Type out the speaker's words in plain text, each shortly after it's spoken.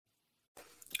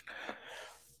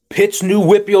Pitt's new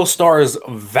Whippeal stars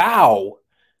vow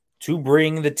to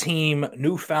bring the team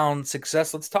newfound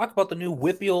success. Let's talk about the new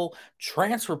Whippeal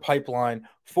transfer pipeline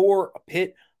for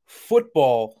Pitt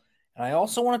football. And I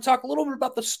also want to talk a little bit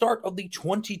about the start of the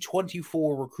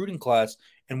 2024 recruiting class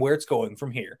and where it's going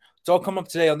from here. It's all coming up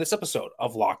today on this episode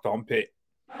of Locked On Pitt.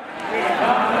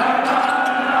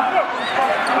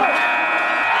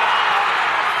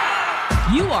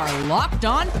 You are Locked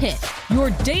On Pitt, your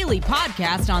daily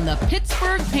podcast on the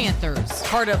Pittsburgh Panthers,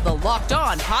 part of the Locked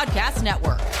On Podcast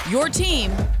Network, your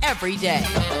team every day.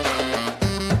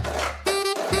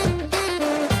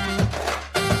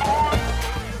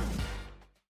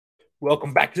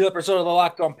 Welcome back to the episode of the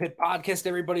Locked On Pitt podcast,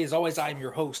 everybody. As always, I'm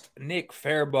your host, Nick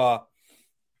Fairbaugh.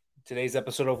 Today's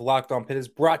episode of Locked On Pitt is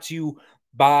brought to you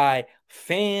by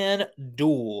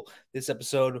FanDuel. This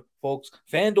episode, folks,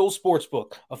 FanDuel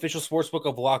Sportsbook, official sportsbook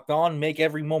of Locked On. Make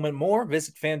every moment more.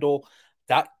 Visit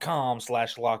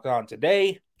FanDuel.com/Locked On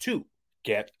today to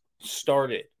get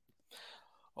started.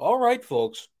 All right,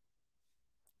 folks.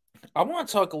 I want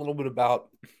to talk a little bit about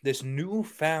this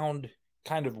newfound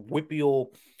kind of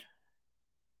Whippeal,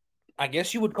 I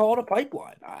guess you would call it a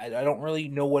pipeline. I don't really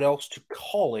know what else to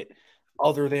call it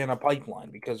other than a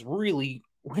pipeline, because really,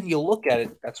 when you look at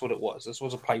it, that's what it was. This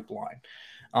was a pipeline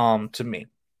to me.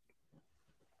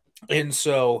 And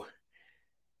so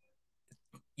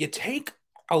you take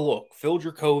a look. Phil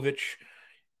Dracovic,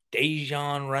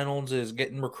 Dejon Reynolds is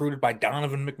getting recruited by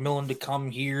Donovan McMillan to come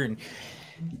here. And,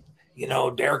 you know,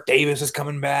 Derek Davis is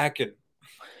coming back. And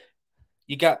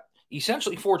you got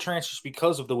essentially 4 transfers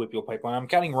because of the Whippeal pipeline. I'm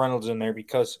counting Reynolds in there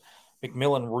because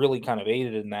McMillan really kind of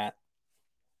aided in that.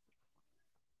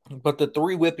 But the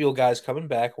 3 Whippeal guys coming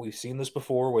back, we've seen this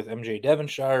before with MJ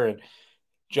Devonshire and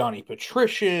Johnny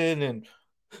Patrician and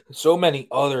so many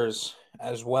others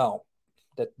as well,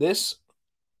 that this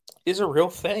is a real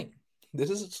thing. This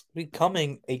is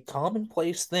becoming a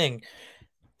commonplace thing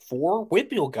for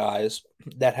Whippeal guys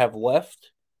that have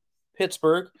left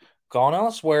Pittsburgh, gone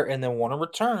elsewhere, and then want to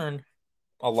return.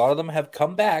 A lot of them have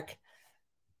come back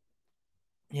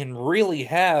and really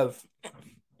have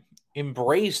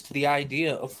embraced the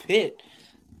idea of Pitt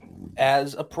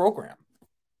as a program.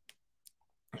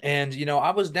 And, you know,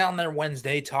 I was down there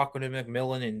Wednesday talking to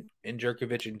McMillan and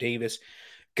Jurkovich and Davis.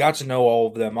 Got to know all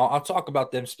of them. I'll talk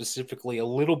about them specifically a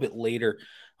little bit later.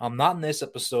 Not in this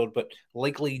episode, but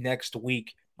likely next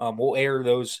week. We'll air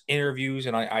those interviews,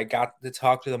 and I got to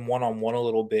talk to them one-on-one a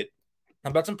little bit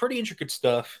about some pretty intricate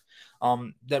stuff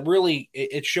that really,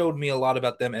 it showed me a lot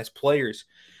about them as players.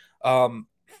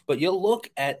 But you look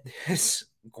at this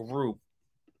group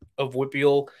of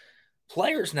Whippeal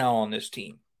players now on this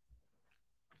team.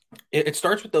 It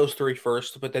starts with those 3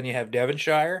 first, but then you have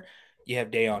Devonshire, you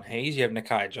have Dayon Hayes, you have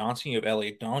Nakai Johnson, you have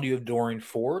Elliott Donald, you have Dorian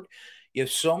Ford. You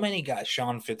have so many guys,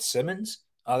 Sean Fitzsimmons.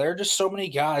 There are just so many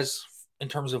guys in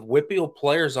terms of Whippeal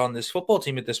players on this football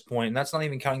team at this point, and that's not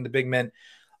even counting the big men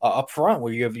up front,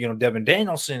 where you have, you know, Devin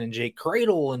Danielson and Jake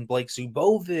Cradle and Blake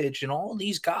Zubovich and all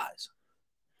these guys.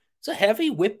 It's a heavy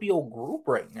Whippeal group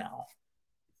right now.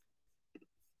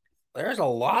 There's a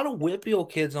lot of Whippeal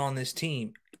kids on this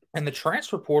team, and the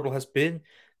transfer portal has been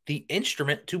the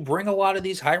instrument to bring a lot of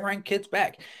these high-ranked kids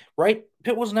back, right?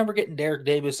 Pitt was never getting Derek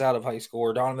Davis out of high school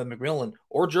or Donovan McMillan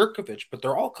or Jurkovich, but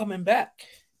they're all coming back.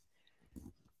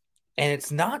 And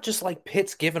it's not just like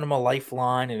Pitt's giving them a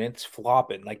lifeline and it's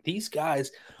flopping. Like, these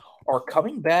guys are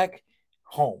coming back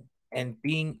home and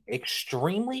being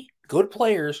extremely good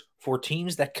players for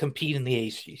teams that compete in the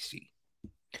ACC.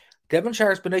 Devonshire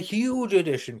has been a huge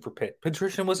addition for Pitt.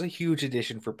 Patrician was a huge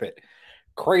addition for Pitt.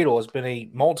 Cradle has been a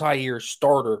multi-year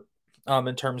starter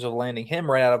in terms of landing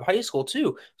him right out of high school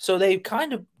too. So they've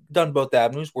kind of done both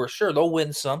avenues where, sure, they'll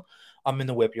win some in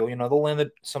the Whippeal. You know, they'll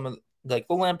land some of, like,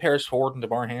 they'll land Paris Ford and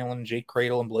DeMar Hamlin and Jake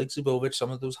Cradle and Blake Zubovich,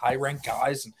 some of those high-ranked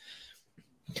guys. And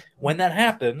when that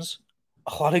happens,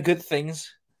 a lot of good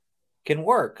things can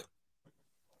work.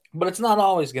 But it's not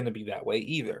always going to be that way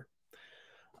either.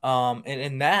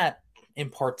 And that, in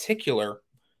particular,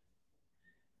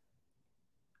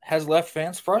 has left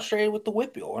fans frustrated with the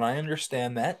Whippeal, and I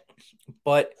understand that.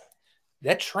 But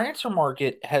that transfer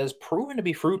market has proven to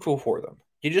be fruitful for them.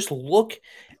 You just look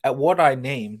at what I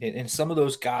named and some of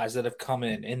those guys that have come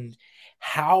in and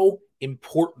how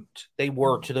important they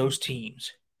were to those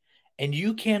teams. And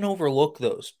you can't overlook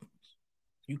those.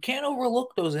 You can't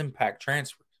overlook those impact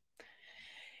transfers.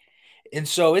 And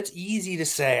so it's easy to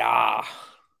say,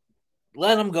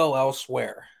 let them go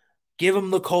elsewhere. Give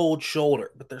them the cold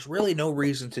shoulder. But there's really no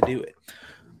reason to do it.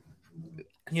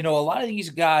 You know, a lot of these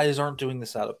guys aren't doing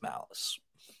this out of malice.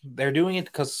 They're doing it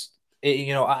because,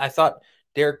 you know, I thought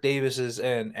Derek Davis's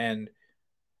and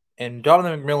And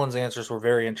Donovan McMillan's answers were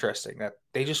very interesting, that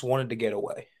they just wanted to get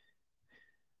away.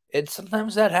 And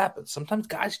sometimes that happens. Sometimes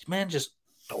guys, man, just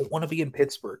don't want to be in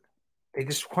Pittsburgh. They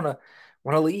just want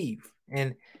to leave.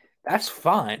 And that's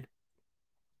fine.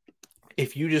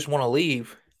 If you just want to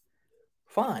leave,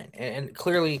 fine. And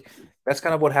clearly that's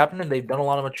kind of what happened, and they've done a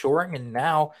lot of maturing, and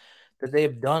now that they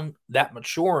have done that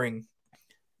maturing,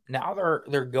 now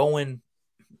they're going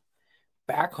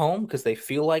back home because they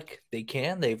feel like they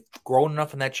can. They've grown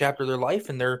enough in that chapter of their life,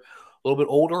 and they're a little bit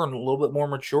older and a little bit more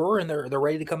mature, and they're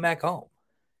ready to come back home.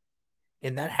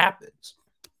 And that happens.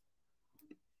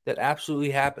 That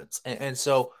absolutely happens. And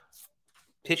so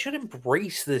Pitt should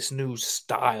embrace this new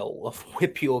style of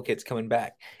WPIAL kids coming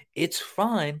back. It's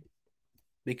fine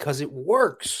because it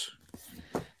works.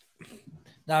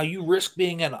 Now, you risk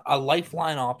being a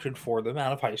lifeline option for them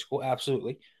out of high school.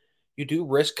 Absolutely. You do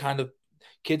risk kind of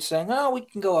kids saying, oh, we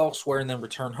can go elsewhere and then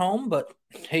return home. But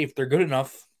hey, if they're good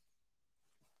enough,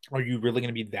 are you really going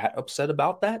to be that upset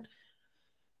about that?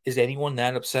 Is anyone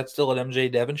that upset still at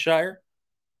MJ Devonshire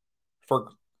for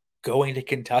going to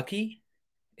Kentucky?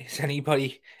 Is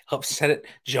anybody upset at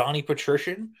Johnny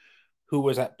Patrician, who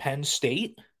was at Penn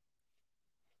State?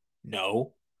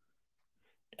 No.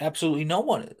 Absolutely no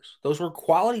one is. Those were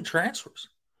quality transfers.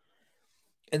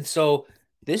 And so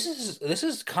this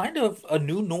is kind of a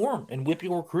new norm in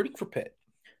WPIAL recruiting for Pitt.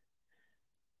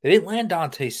 They didn't land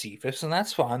Dante Cephas, and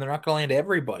that's fine. They're not going to land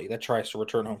everybody that tries to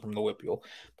return home from the WPIAL.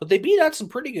 But they beat out some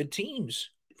pretty good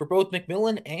teams for both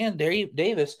McMillan and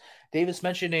Davis. Davis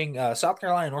mentioning South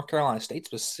Carolina and North Carolina State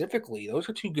specifically. Those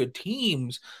are two good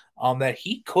teams that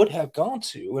he could have gone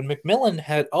to. And McMillan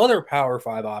had other Power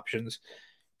 5 options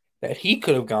that he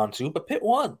could have gone to, but Pitt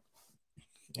won.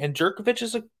 And Jurkovec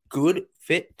is a good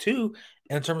fit, too,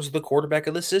 in terms of the quarterback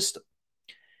of the system.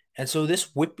 And so this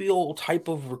WPIAL type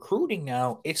of recruiting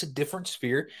now, it's a different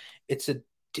sphere. It's a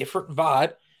different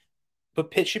vibe. But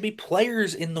Pitt should be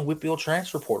players in the WPIAL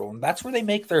transfer portal. And that's where they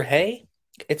make their hay.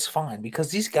 It's fine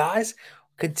because these guys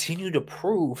continue to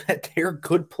prove that they're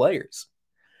good players.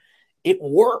 It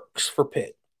works for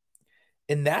Pitt.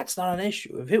 And that's not an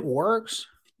issue. If it works,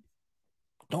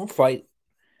 don't fight.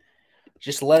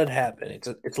 Just let it happen.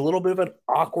 It's a little bit of an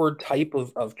awkward type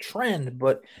of trend,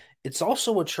 but it's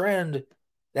also a trend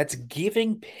that's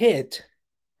giving Pitt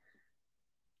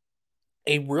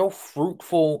a real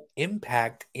fruitful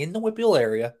impact in the WPIAL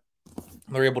area.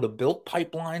 They're able to build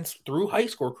pipelines through high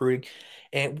school recruiting,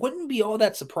 and it wouldn't be all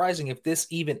that surprising if this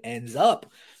even ends up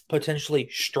potentially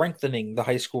strengthening the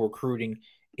high school recruiting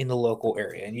in the local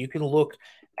area. And you can look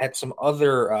at some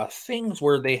other things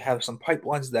where they have some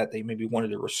pipelines that they maybe wanted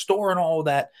to restore and all of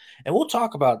that. And we'll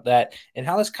talk about that and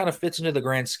how this kind of fits into the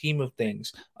grand scheme of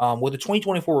things with the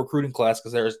 2024 recruiting class,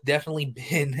 because there has definitely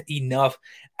been enough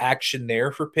action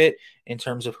there for Pitt in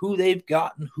terms of who they've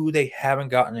gotten, who they haven't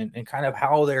gotten, and kind of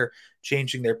how they're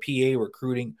changing their PA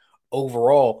recruiting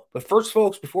overall. But first,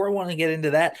 folks, before I want to get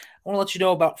into that, I want to let you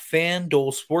know about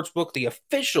FanDuel Sportsbook, the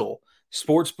official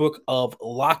sportsbook of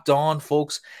Locked On,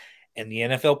 folks. And the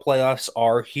NFL playoffs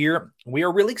are here. We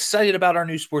are really excited about our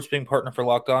new sports betting partner for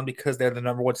Locked On because they're the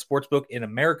number one sportsbook in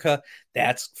America.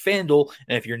 That's FanDuel.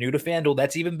 And if you're new to FanDuel,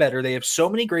 that's even better. They have so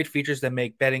many great features that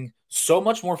make betting so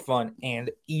much more fun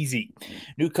and easy.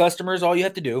 New customers, all you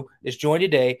have to do is join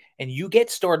today, and you get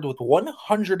started with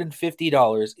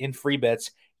 $150 in free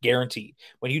bets guaranteed.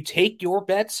 When you take your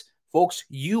bets, folks,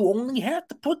 you only have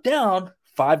to put down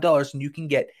 $5 and you can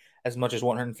get as much as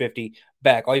 $150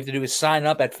 back. All you have to do is sign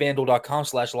up at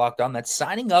FanDuel.com/lockedon. That's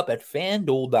signing up at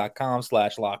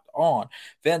FanDuel.com/lockedon.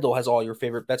 FanDuel has all your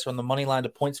favorite bets from the money line to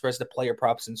point spreads to player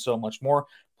props and so much more.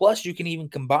 Plus, you can even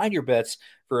combine your bets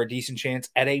for a decent chance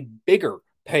at a bigger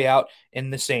payout in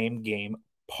the same game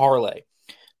parlay.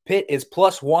 Pitt is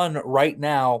 +1 right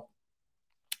now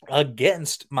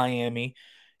against Miami.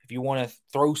 If you want to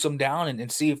throw some down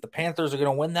and see if the Panthers are going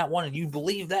to win that one and you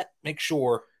believe that, make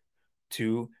sure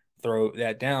to throw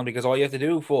that down, because all you have to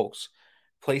do, folks,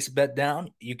 place a bet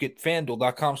down. You get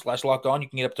FanDuel.com/lockedon. You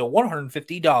can get up to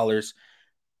 $150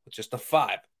 with just a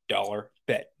 $5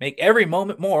 bet. Make every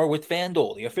moment more with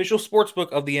FanDuel, the official sportsbook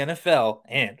of the NFL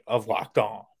and of Locked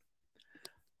On.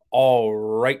 All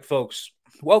right, folks,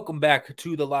 welcome back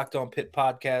to the Locked On Pitt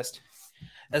podcast.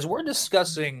 As we're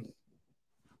discussing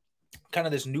kind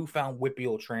of this newfound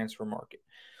WPIAL transfer market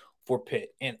for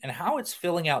Pitt and how it's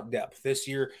filling out depth this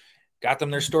year. Got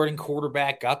them their starting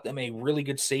quarterback, got them a really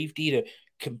good safety to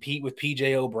compete with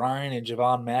P.J. O'Brien and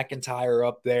Javon McIntyre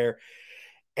up there.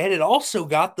 And it also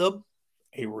got them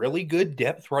a really good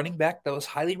depth running back that was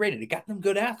highly rated. It got them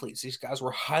good athletes. These guys were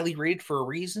highly rated for a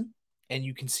reason, and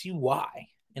you can see why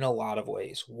in a lot of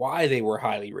ways, why they were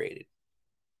highly rated.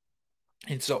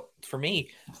 And so for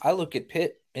me, I look at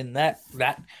Pitt in that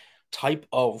type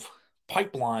of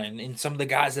pipeline and some of the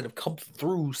guys that have come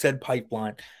through said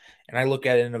pipeline, and I look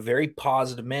at it in a very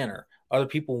positive manner. Other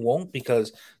people won't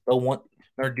because they'll want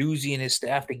Narduzzi and his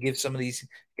staff to give some of these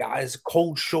guys a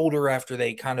cold shoulder after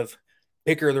they kind of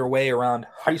bicker their way around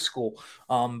high school.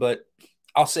 But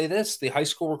I'll say this: the high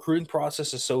school recruiting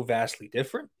process is so vastly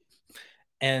different,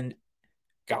 and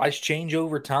guys change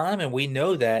over time, and we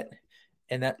know that.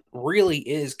 And that really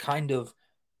is kind of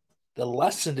the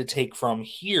lesson to take from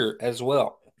here as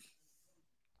well.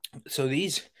 So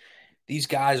these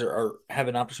guys are have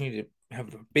an opportunity to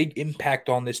have a big impact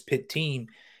on this Pitt team,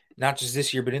 not just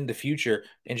this year, but in the future.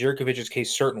 In Jurkovic's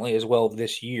case, certainly as well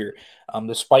this year,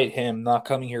 despite him not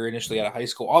coming here initially out of high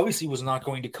school. Obviously, was not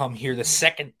going to come here the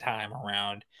second time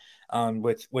around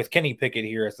with Kenny Pickett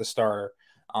here as the starter.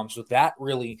 So that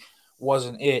really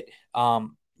wasn't it.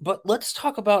 But let's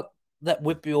talk about that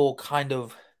WPIAL kind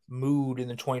of mood in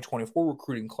the 2024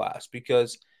 recruiting class,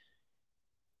 because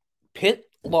Pitt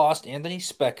lost Anthony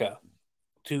Specca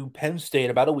to Penn State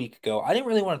about a week ago. I didn't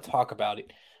really want to talk about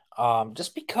it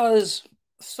just because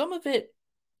some of it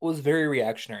was very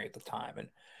reactionary at the time. And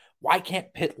why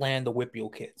can't Pitt land the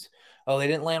WPIAL kids? Oh, they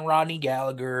didn't land Rodney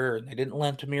Gallagher, and they didn't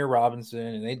land Tamir Robinson,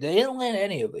 and they didn't land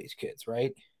any of these kids,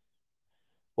 right?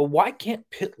 But why can't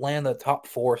Pitt land the top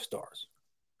 4 stars?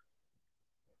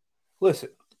 Listen,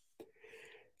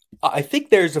 I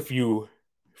think there's a few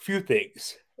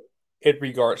things in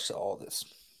regards to all this.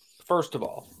 First of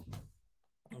all,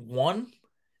 one,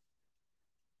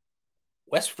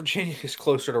 West Virginia is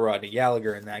closer to Rodney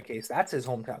Gallagher in that case. That's his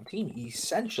hometown team,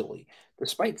 essentially.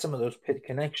 Despite some of those Pitt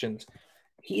connections,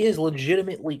 he is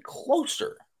legitimately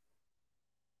closer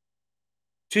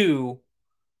to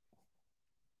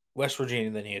West Virginia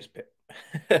than he is Pitt.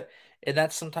 And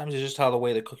that's sometimes just how the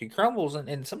way the cookie crumbles.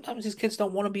 And sometimes these kids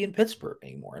don't want to be in Pittsburgh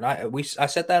anymore. And I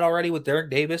said that already with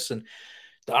Derek Davis and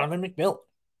Donovan McMillan.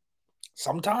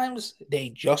 Sometimes they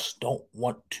just don't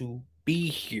want to be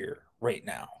here right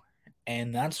now.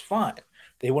 And that's fine.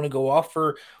 They want to go off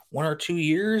for 1 or 2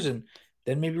 years and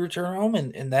then maybe return home.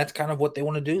 And that's kind of what they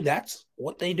want to do. That's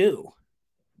what they do.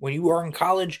 When you are in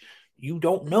college, you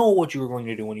don't know what you were going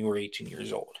to do when you were 18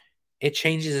 years old. It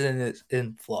changes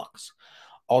in flux.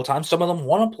 All the time, some of them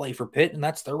want to play for Pitt, and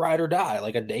that's their ride or die,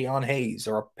 like a Dayon Hayes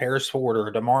or a Paris Ford or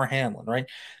a DeMar Hamlin, right?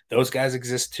 Those guys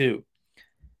exist too.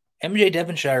 MJ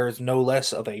Devonshire is no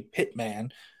less of a Pitt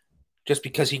man just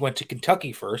because he went to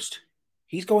Kentucky first.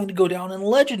 He's going to go down in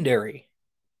legendary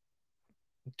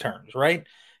terms, right?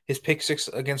 His pick 6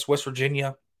 against West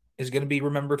Virginia is going to be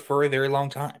remembered for a very long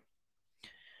time.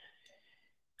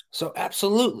 So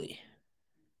absolutely.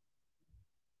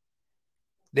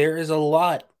 There is a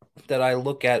lot that I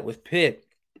look at with Pitt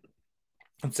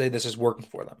and say this is working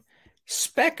for them.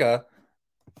 Specca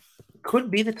could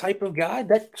be the type of guy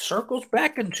that circles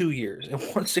back in 2 years and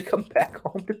wants to come back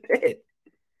home to Pitt.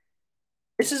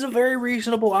 This is a very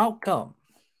reasonable outcome.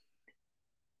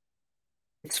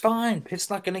 It's fine. Pitt's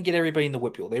not going to get everybody in the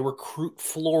WPIAL. They recruit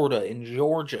Florida and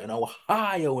Georgia and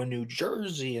Ohio and New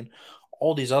Jersey and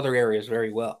all these other areas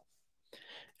very well.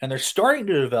 And they're starting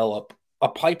to develop a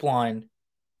pipeline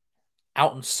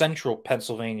out in central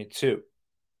Pennsylvania too.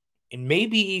 And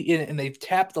they've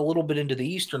tapped a little bit into the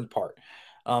eastern part.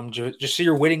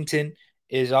 Jasir Whittington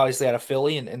is obviously out of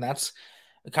Philly, and that's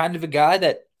kind of a guy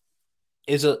that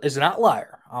is an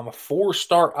outlier. A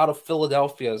 4-star out of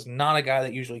Philadelphia is not a guy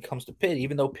that usually comes to Pitt,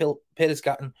 even though Pitt has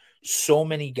gotten so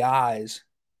many guys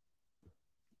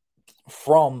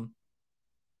from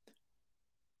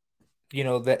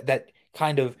that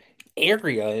kind of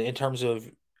area in terms of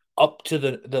up to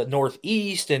the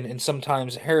northeast and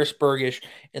sometimes Harrisburgish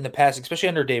in the past, especially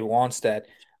under Dave Wannstedt.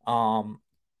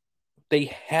 They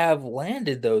have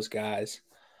landed those guys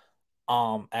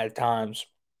at times.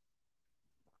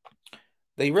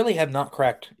 They really have not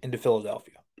cracked into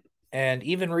Philadelphia. And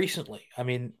even recently, I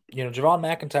mean, Javon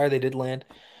McIntyre, they did land.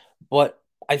 But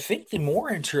I think the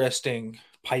more interesting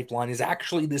pipeline is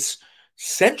actually this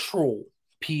central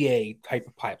PA type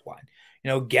of pipeline.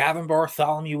 Gavin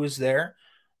Bartholomew is there.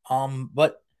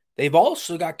 But they've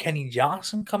also got Kenny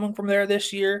Johnson coming from there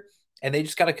this year. And they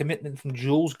just got a commitment from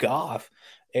Jules Goff,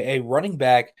 a running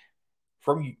back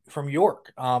from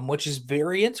York, which is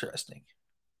very interesting.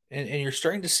 And you're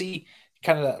starting to see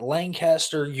kind of that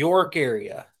Lancaster, York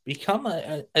area become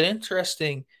an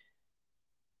interesting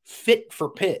fit for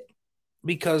Pitt,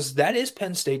 because that is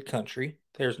Penn State country.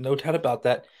 There's no doubt about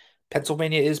that.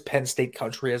 Pennsylvania is Penn State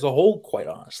country as a whole, quite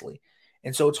honestly.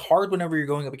 And so it's hard whenever you're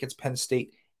going up against Penn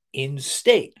State in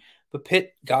state. But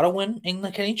Pitt got to win in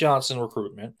the Kenny Johnson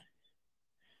recruitment.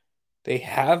 They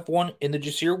have one in the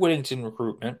Jasir Whittington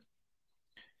recruitment.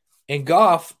 And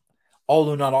Goff,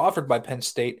 although not offered by Penn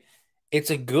State, it's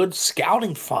a good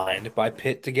scouting find by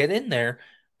Pitt to get in there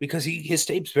because his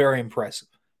tape's very impressive.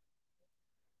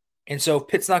 And so if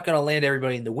Pitt's not going to land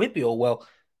everybody in the WPIAL, well,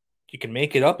 you can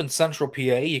make it up in Central PA,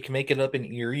 you can make it up in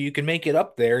Erie, you can make it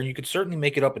up there, and you can certainly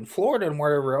make it up in Florida and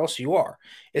wherever else you are.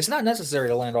 It's not necessary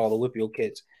to land all the WPIAL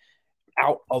kids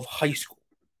out of high school.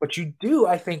 But you do,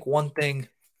 I think, one thing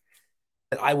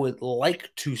that I would like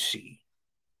to see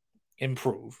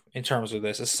improve in terms of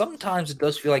this is sometimes it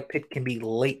does feel like Pitt can be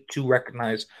late to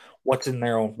recognize what's in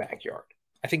their own backyard.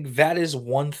 I think that is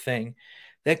one thing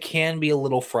that can be a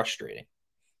little frustrating.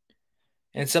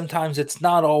 And sometimes it's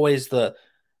not always the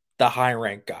high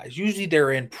ranked guys. Usually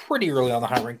they're in pretty early on the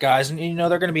high ranked guys, and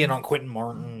they're going to be in on Quentin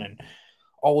Martin and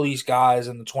all these guys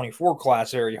in the 24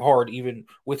 class very hard, even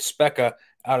with Specca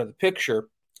out of the picture.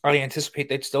 I anticipate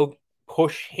they'd still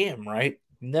push him, right?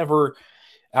 Never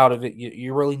out of it.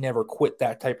 You really never quit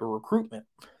that type of recruitment.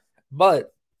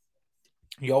 But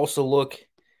you also look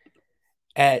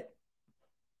at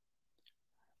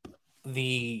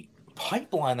the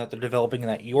pipeline that they're developing in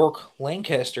that York,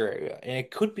 Lancaster area, and it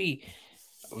could be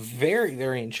very,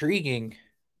 very intriguing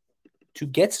to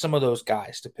get some of those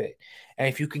guys to Pitt. And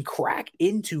if you can crack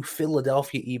into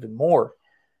Philadelphia even more,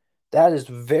 that is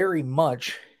very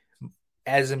much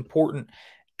as important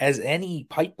as any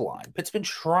pipeline. Pitt's been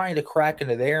trying to crack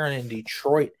into there and in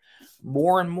Detroit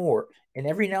more and more. And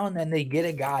every now and then they get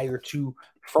a guy or two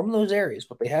from those areas,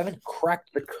 but they haven't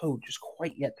cracked the code just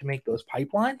quite yet to make those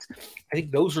pipelines. I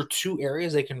think those are two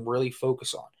areas they can really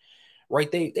focus on. Right,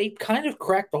 they kind of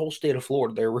cracked the whole state of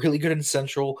Florida. They're really good in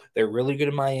Central. They're really good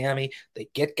in Miami. They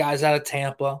get guys out of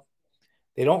Tampa.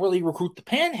 They don't really recruit the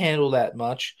Panhandle that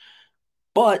much,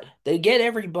 but they get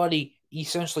everybody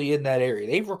essentially in that area.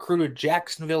 They've recruited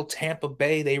Jacksonville, Tampa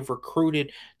Bay. They've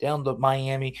recruited down to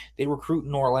Miami. They recruit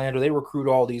in Orlando. They recruit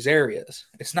all these areas.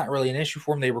 It's not really an issue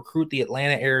for them. They recruit the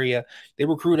Atlanta area. They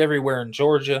recruit everywhere in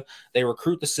Georgia. They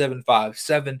recruit the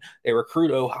 757. They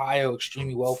recruit Ohio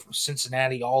extremely well from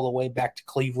Cincinnati all the way back to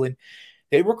Cleveland.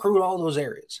 They recruit all those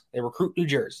areas. They recruit New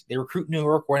Jersey. They recruit New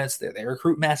York when it's there. They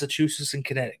recruit Massachusetts and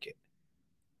Connecticut.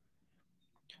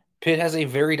 Pitt has a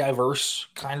very diverse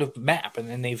kind of map, and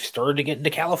then they've started to get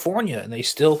into California, and they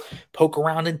still poke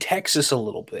around in Texas a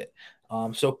little bit.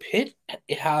 So Pitt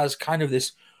has kind of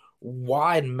this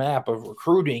wide map of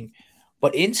recruiting,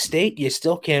 but in state, you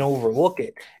still can't overlook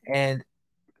it. And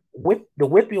the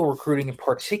WPIAL recruiting in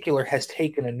particular has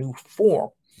taken a new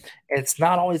form. And it's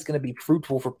not always going to be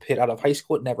fruitful for Pitt out of high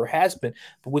school. It never has been.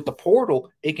 But with the portal,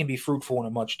 it can be fruitful in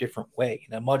a much different way,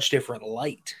 in a much different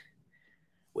light,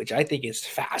 which I think is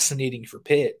fascinating for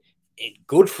Pitt and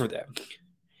good for them.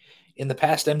 In the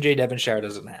past, MJ Devonshire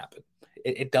doesn't happen.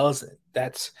 It doesn't.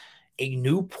 That's a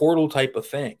new portal type of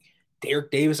thing.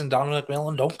 Derek Davis and Donald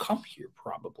McMillan don't come here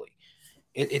probably.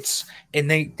 And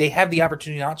they have the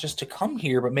opportunity not just to come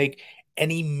here, but make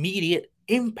an immediate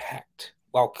impact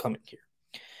while coming here.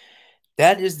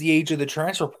 That is the age of the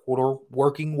transfer portal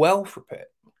working well for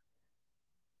Pitt.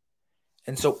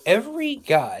 And so every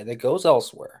guy that goes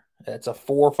elsewhere, that's a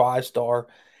 4 or 5 star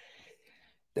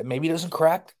that maybe doesn't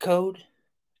crack the code,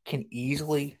 can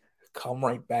easily come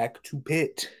right back to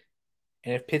Pitt.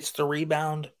 And if Pitt's the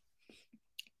rebound,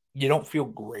 you don't feel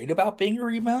great about being a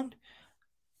rebound.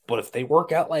 But if they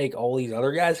work out like all these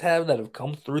other guys have that have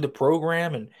come through the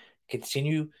program and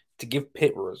continue to give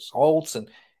Pitt results and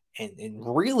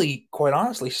really, quite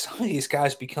honestly, some of these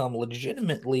guys become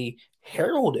legitimately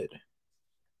heralded,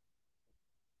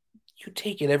 you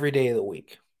take it every day of the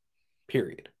week.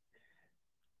 Period.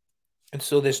 And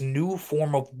so this new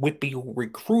form of WPIAL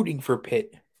recruiting for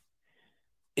Pitt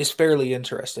is fairly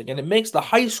interesting. And it makes the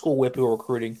high school WPIAL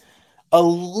recruiting a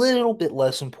little bit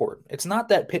less important. It's not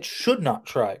that Pitt should not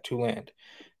try to land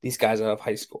these guys out of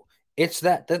high school. It's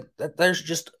that there's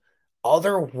just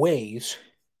other ways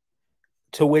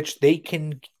to which they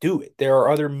can do it. There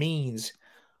are other means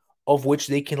of which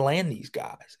they can land these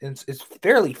guys. And it's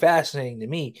fairly fascinating to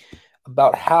me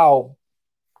about how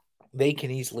they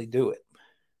can easily do it.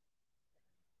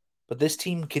 But this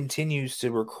team continues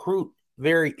to recruit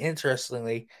very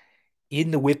interestingly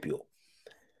in the WPIAL.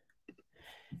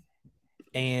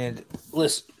 And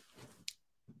listen,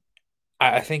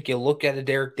 I think you look at a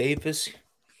Derek Davis,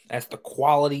 that's the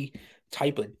quality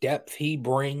type of depth he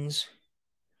brings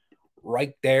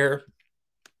right there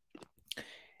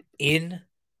in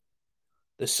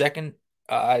the second,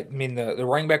 the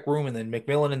running back room, and then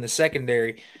McMillan in the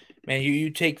secondary. Man, you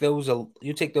take those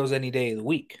any day of the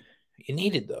week. You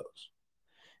needed those.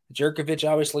 Jerkovich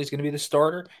obviously is going to be the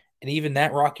starter, And even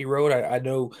that rocky road, I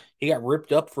know he got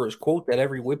ripped up for his quote that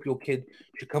every WPIAL kid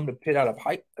should come to Pitt out of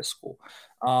high school.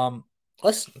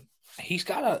 Listen, he's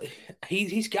got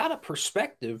a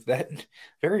perspective that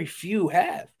very few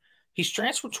have. He's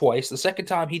transferred twice. The second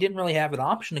time, he didn't really have an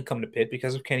option to come to Pitt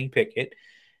because of Kenny Pickett.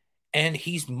 And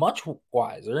he's much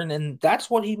wiser, and that's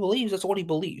what he believes. That's what he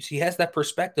believes. He has that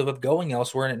perspective of going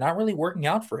elsewhere and it not really working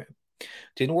out for him.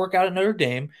 Didn't work out at Notre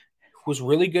Dame. Was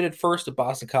really good at first at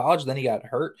Boston College. Then he got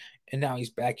hurt, and now he's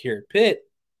back here at Pitt.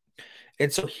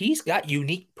 And so he's got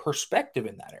unique perspective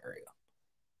in that area.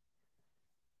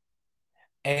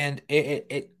 And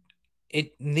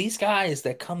these guys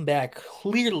that come back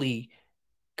clearly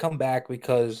come back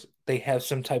because they have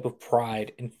some type of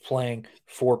pride in playing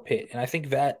for Pitt. And I think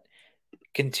that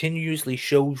continuously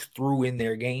shows through in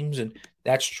their games. And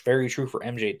that's very true for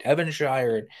MJ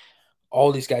Devonshire and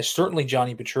all these guys. Certainly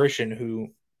Johnny Patrician, who,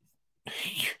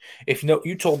 if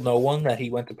you told no one that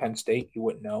he went to Penn State, you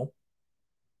wouldn't know.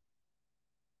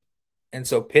 And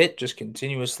so Pitt just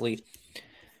continuously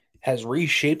has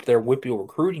reshaped their WPIAL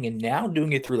recruiting, and now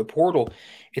doing it through the portal,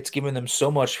 it's given them so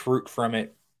much fruit from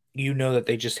it. You know that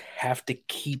they just have to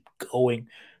keep going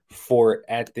for it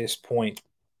at this point,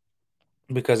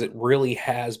 because it really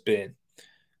has been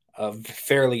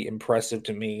fairly impressive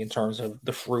to me in terms of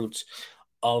the fruits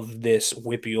of this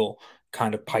WPIAL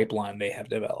kind of pipeline they have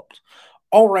developed.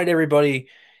 All right, everybody.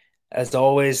 As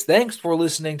always, thanks for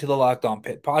listening to the Locked On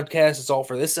Pitt podcast. It's all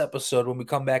for this episode. When we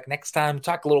come back next time,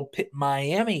 talk a little Pitt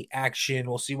Miami action.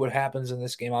 We'll see what happens in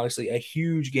this game. Obviously, a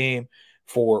huge game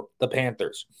for the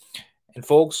Panthers. And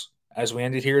folks, as we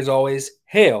end it here, as always,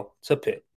 hail to Pitt.